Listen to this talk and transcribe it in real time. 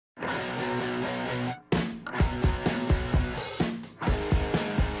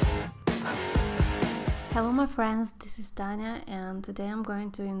Hello my friends, this is Tanya and today I'm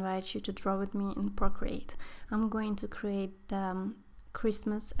going to invite you to draw with me in Procreate. I'm going to create the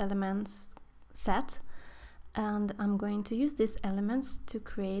Christmas elements set and I'm going to use these elements to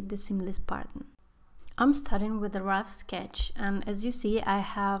create the seamless pattern. I'm starting with a rough sketch and as you see I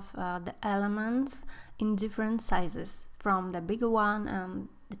have the elements in different sizes, from the bigger one and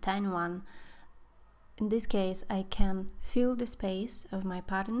the tiny one. In this case I can fill the space of my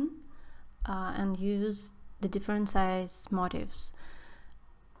pattern and use the different size motifs.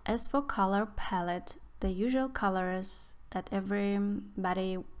 As for color palette, the usual colors that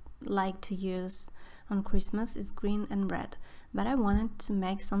everybody like to use on Christmas is green and red, but I wanted to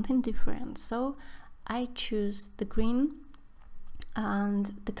make something different, so I choose the green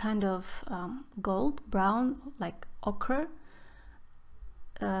and the kind of gold brown, like ochre.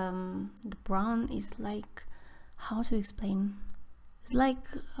 The brown is like, how to explain? It's like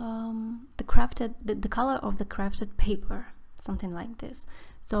the color of the crafted paper, something like this.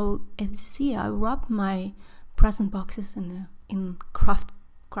 So as you see, I wrap my present boxes in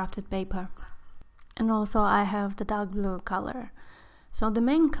crafted paper, and also I have the dark blue color. So the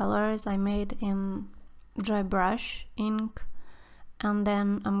main colors I made in dry brush ink, and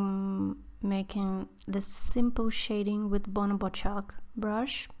then I'm making the simple shading with Bonobo chalk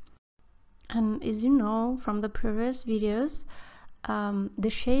brush. And as you know from the previous videos, the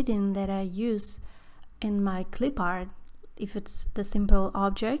shading that I use in my clip art, if it's the simple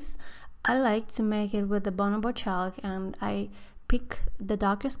objects, I like to make it with the Bonobo chalk, and I pick the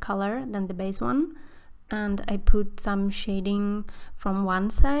darkest color than the base one and I put some shading from one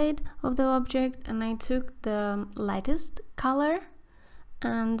side of the object, and I took the lightest color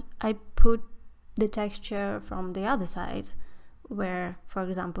and I put the texture from the other side where, for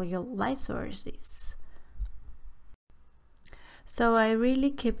example, your light source is. So I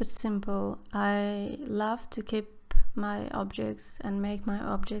really keep it simple. I love to keep my objects and make my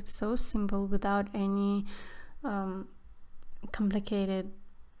objects so simple without any complicated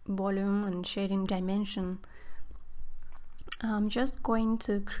volume and shading dimension. I'm just going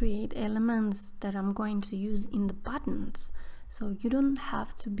to create elements that I'm going to use in the buttons, so you don't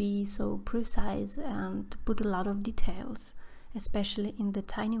have to be so precise and put a lot of details, especially in the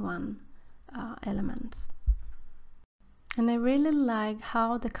tiny one elements. And I really like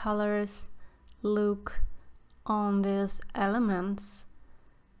how the colors look on these elements.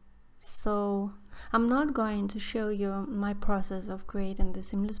 So I'm not going to show you my process of creating the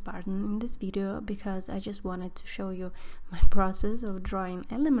seamless pattern in this video because I just wanted to show you my process of drawing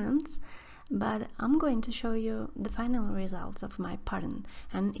elements, but I'm going to show you the final results of my pattern,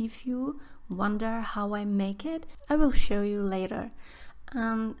 and if you wonder how I make it, I will show you later.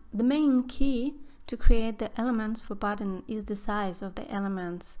 And the main key to create the elements for pattern is the size of the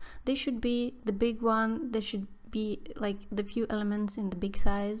elements. They should be the big one, they should be like the few elements in the big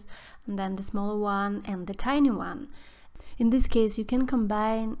size, and then the smaller one and the tiny one. In this case you can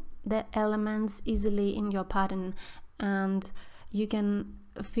combine the elements easily in your pattern, and you can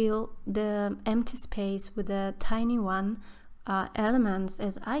fill the empty space with the tiny one elements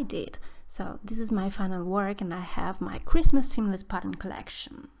as I did. So this is my final work, and I have my Christmas seamless pattern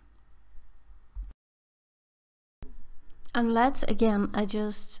collection. And let's again, I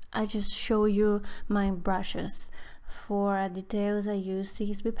just show you my brushes. For details I use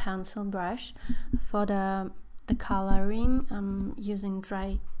 6B pencil brush. For the coloring I'm using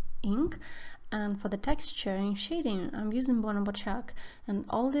dry ink, and for the texture and shading I'm using Bonobo chalk. And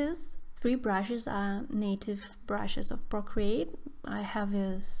all these three brushes are native brushes of Procreate. I have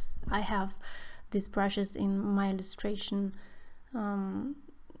these brushes in my illustration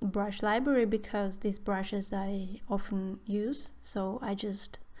brush library because these brushes I often use, so I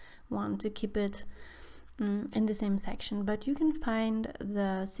just want to keep it in the same section. But you can find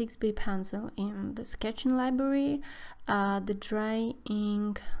the 6B pencil in the sketching library, the dry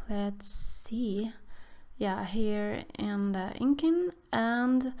ink, let's see, yeah, here in the inking,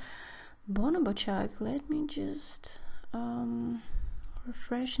 and Bonobo chalk. Let me just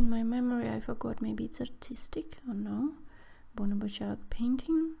refresh in my memory. I forgot, maybe it's artistic or no. Bonobo chalk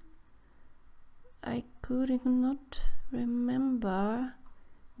painting. I could even not remember.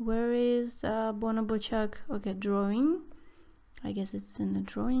 Where is Bonobo chalk? Okay, drawing. I guess it's in the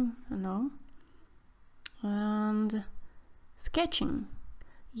drawing. I know. And sketching.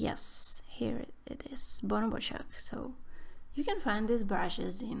 Yes, here it is. Bonobo chalk. So you can find these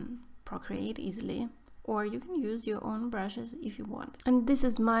brushes in Procreate easily, or you can use your own brushes if you want. And this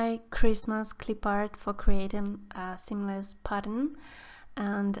is my Christmas clip art for creating a seamless pattern,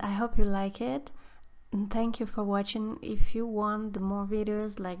 and I hope you like it. Thank you for watching. If you want more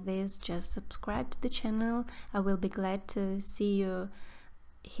videos like this, just subscribe to the channel. I will be glad to see you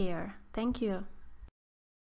here. Thank you.